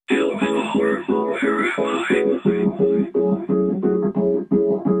Holler, where am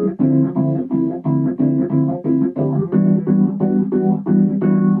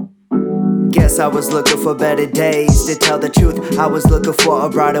Guess I was looking for better days. To tell the truth, I was looking for a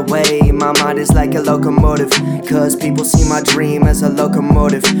brighter way. My mind is like a locomotive, cause people see my dream as a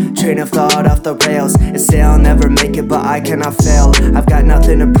locomotive. Train of thought off the rails, and say I'll never make it, but I cannot fail. I've got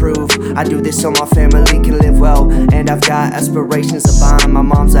nothing to prove, I do this so my family can live well. And I've got aspirations of buying my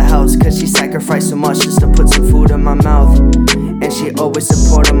mom's a house, cause she sacrificed so much just to put some food in my mouth. And she always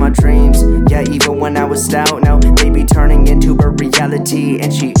supported my dreams, yeah, even when I was down. Now they be turning into a reality,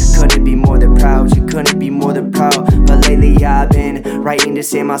 and she couldn't be more than proud. She couldn't be more than proud. But lately I've been writing to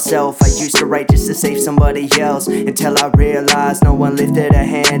save myself. I used to write just to save somebody else, until I realized no one lifted a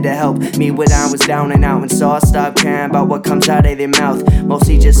hand to help me when I was down and out. And so I stopped caring about what comes out of their mouth.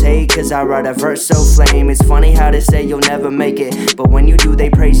 Mostly just hate, cause I write a verse so flame. It's funny how they say you'll never make it, but when you do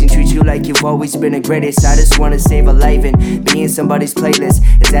they praise and treat you like you've always been the greatest. I just wanna save a life and be in somebody's playlist.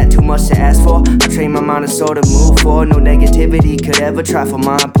 Is that too much to ask for? I train my mind and soul to move forward. No negativity could ever trifle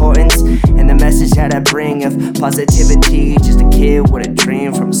my importance, and the message that I bring of positivity. Just a kid with a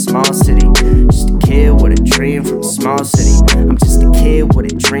dream from a small city. Just a kid with a dream from a small city. I'm just a kid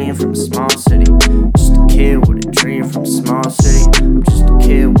with a dream from a small city. Just a kid with a dream from a small city. I'm just a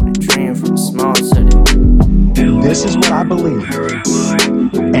kid with a dream from a small city. This is what I believe,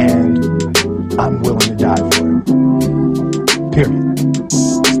 and I'm willing to die for it. Period.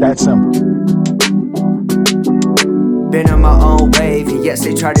 It's that simple. Been on my own wave, yes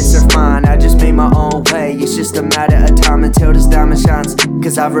they tried to surf mine. I just made my own way. It's just a matter of time until this diamond shines.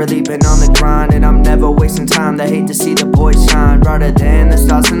 Cause I've really been on the grind, and I'm never wasting time. They hate to see the boys shine brighter than the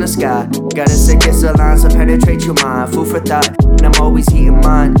stars in the sky. Got a sickest of lines to penetrate your mind. Food for thought, and I'm always eating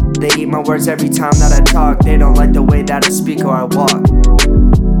mine. They eat my words every time that I talk. They don't like the way that I speak or I walk.